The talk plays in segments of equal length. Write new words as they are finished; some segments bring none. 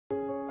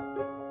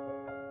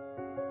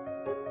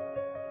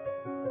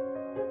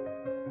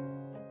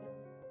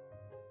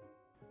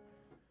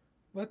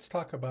let's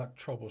talk about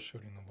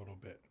troubleshooting a little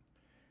bit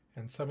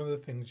and some of the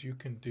things you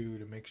can do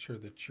to make sure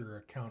that your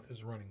account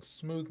is running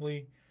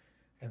smoothly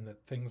and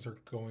that things are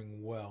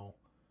going well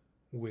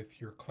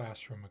with your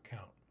classroom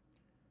account.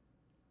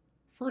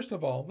 First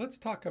of all, let's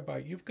talk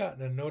about you've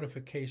gotten a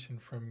notification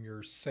from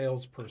your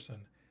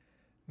salesperson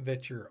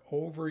that you're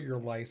over your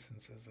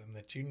licenses and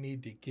that you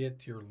need to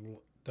get your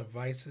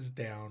devices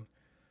down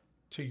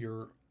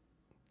to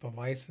the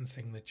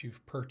licensing that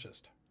you've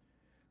purchased.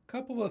 A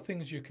couple of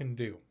things you can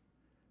do.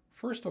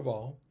 First of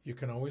all, you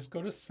can always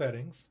go to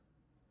Settings,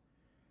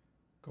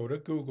 go to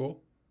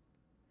Google,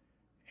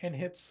 and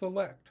hit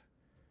Select.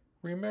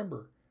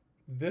 Remember,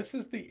 this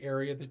is the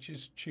area that you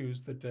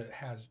choose that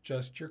has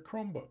just your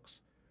Chromebooks.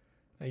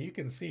 Now you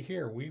can see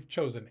here, we've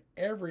chosen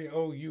every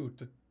OU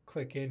to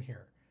click in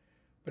here.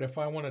 But if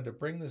I wanted to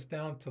bring this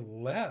down to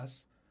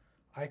less,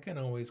 I can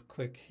always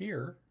click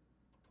here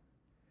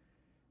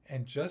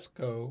and just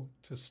go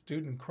to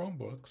Student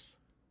Chromebooks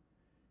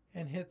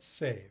and hit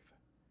Save.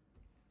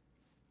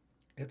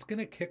 It's going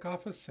to kick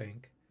off a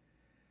sync,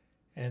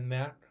 and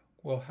that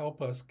will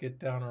help us get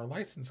down our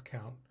license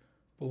count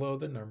below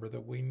the number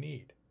that we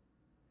need.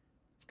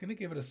 It's going to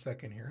give it a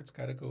second here. It's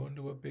got to go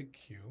into a big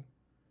queue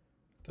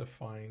to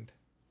find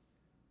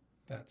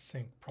that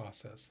sync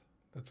process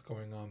that's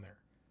going on there.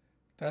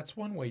 That's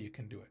one way you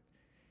can do it.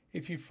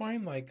 If you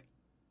find like,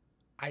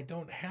 I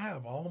don't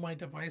have, all of my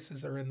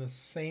devices are in the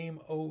same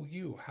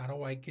OU, how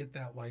do I get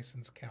that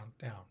license count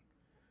down?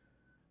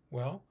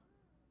 Well,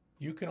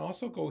 you can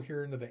also go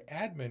here into the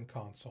admin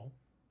console,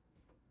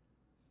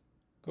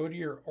 go to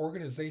your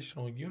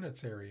organizational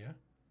units area,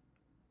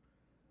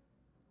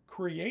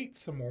 create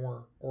some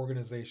more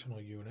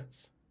organizational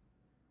units,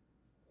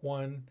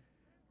 one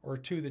or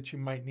two that you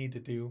might need to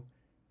do,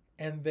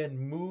 and then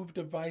move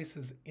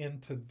devices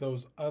into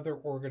those other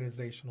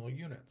organizational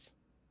units.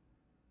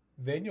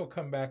 Then you'll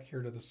come back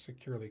here to the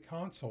Securely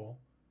console,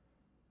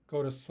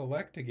 go to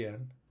Select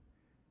again,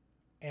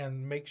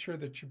 and make sure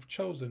that you've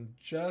chosen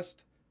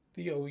just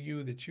the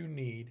OU that you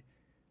need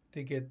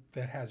to get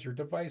that has your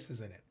devices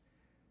in it.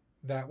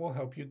 That will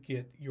help you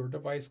get your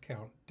device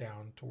count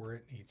down to where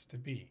it needs to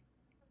be.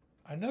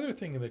 Another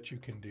thing that you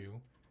can do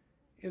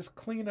is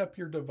clean up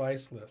your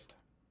device list.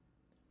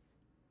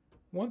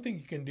 One thing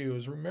you can do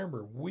is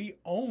remember, we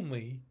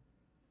only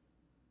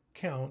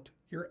count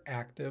your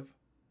active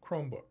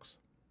Chromebooks.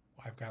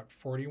 I've got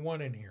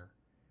 41 in here.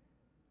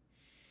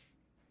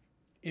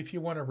 If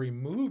you want to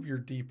remove your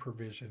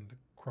deprovisioned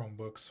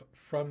Chromebooks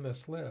from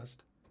this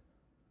list,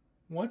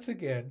 once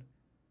again,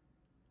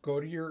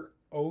 go to your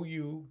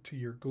OU, to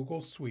your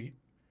Google Suite,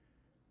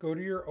 go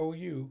to your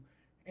OU,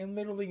 and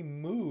literally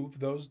move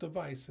those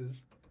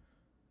devices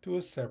to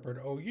a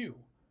separate OU.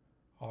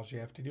 All you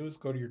have to do is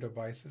go to your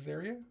devices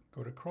area,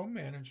 go to Chrome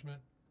Management,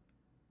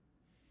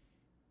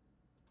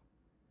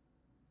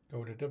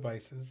 go to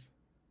Devices,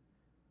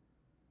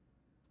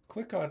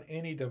 click on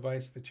any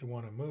device that you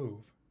want to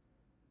move,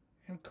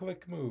 and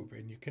click Move,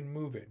 and you can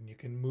move it, and you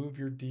can move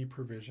your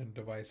deprovisioned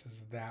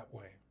devices that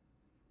way.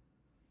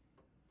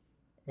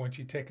 Once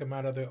you take them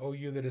out of the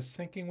OU that is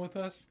syncing with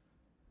us,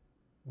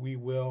 we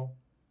will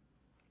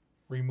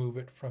remove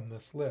it from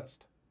this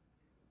list.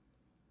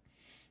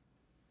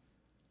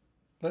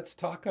 Let's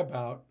talk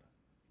about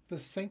the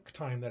sync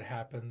time that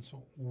happens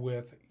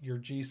with your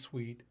G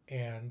Suite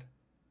and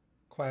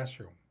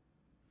Classroom.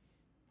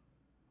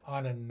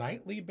 On a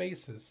nightly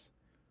basis,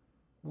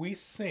 we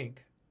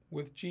sync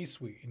with G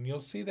Suite, and you'll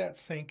see that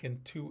sync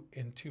in two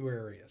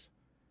areas.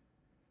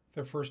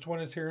 The first one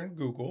is here in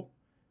Google,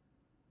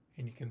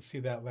 and you can see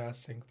that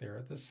last sync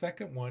there. The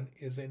second one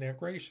is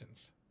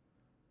integrations,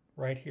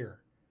 right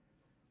here.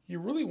 You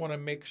really want to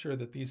make sure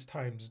that these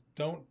times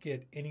don't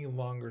get any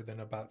longer than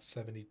about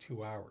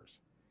 72 hours.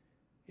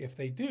 If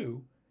they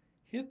do,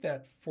 hit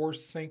that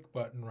force sync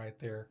button right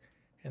there,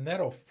 and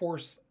that'll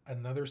force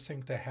another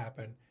sync to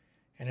happen.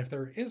 And if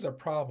there is a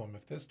problem,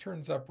 if this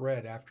turns up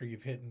red after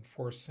you've hit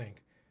force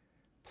sync,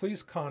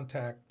 please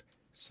contact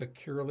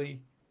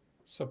Securely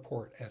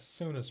support as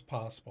soon as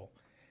possible.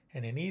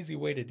 And an easy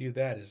way to do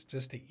that is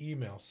just to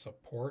email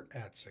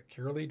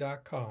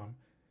support@securely.com,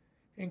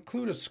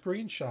 include a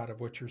screenshot of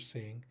what you're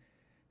seeing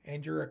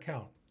and your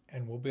account,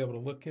 and we'll be able to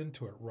look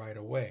into it right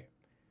away.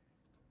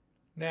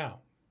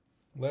 Now,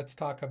 let's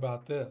talk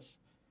about this.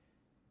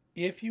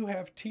 If you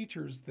have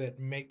teachers that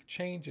make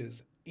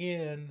changes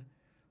in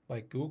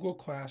like Google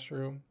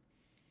Classroom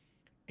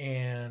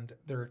and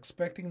they're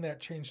expecting that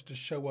change to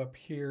show up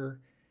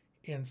here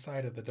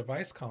inside of the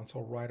device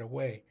console right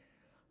away,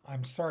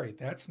 I'm sorry,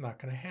 that's not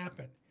going to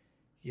happen.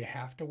 You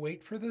have to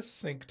wait for the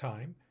sync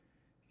time.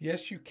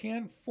 Yes, you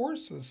can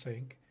force the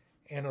sync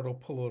and it'll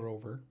pull it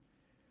over,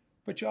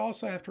 but you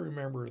also have to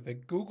remember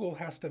that Google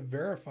has to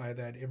verify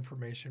that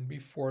information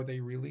before they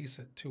release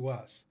it to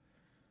us.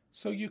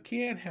 So you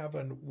can have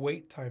a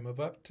wait time of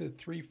up to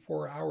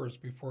 3-4 hours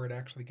before it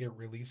actually gets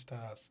released to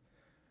us.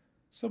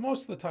 So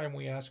most of the time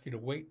we ask you to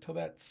wait till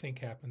that sync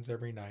happens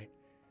every night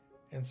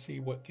and see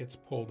what gets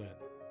pulled in.